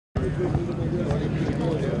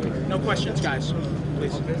No questions, guys.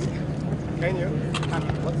 Please. Can you?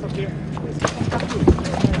 What's up here?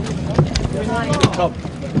 Top.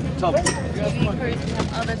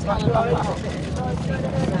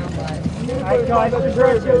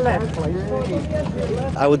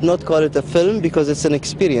 I would not call it a film because it's an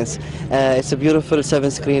experience. It's a beautiful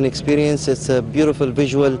 7-screen experience. It's a beautiful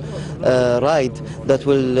visual ride that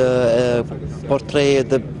will portray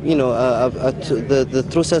the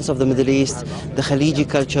true sense of the Middle East, the Khaliji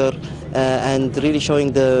culture, and really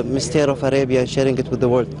showing the mystere of Arabia and sharing it with the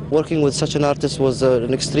world. Working with such an artist was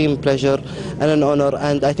an extreme pleasure and an honor,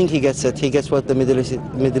 and I think he gets it. He gets what the Middle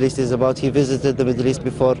East is about. He visited the Middle East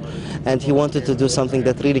before, and he wanted to do something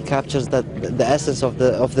that really captures the essence of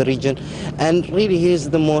the region. And really, he's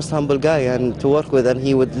the most humble guy and to work with, and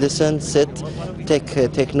he would listen, sit,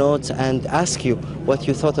 take notes, and ask you what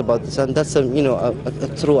you thought about this. And that's a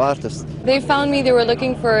true artist. They found me. They were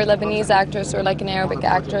looking for a Lebanese actress or like an Arabic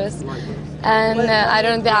actress, and I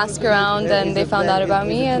don't know, they asked around and they found out about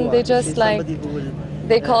me, and they just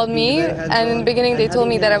they called me, and in the beginning they told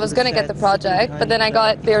me that I was going to get the project, but then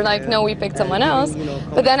they were like, no, we picked someone else.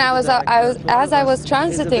 But then as I was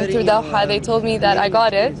transiting through Doha, they told me that I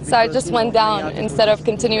got it, so I just went down instead of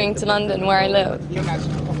continuing to London where I live.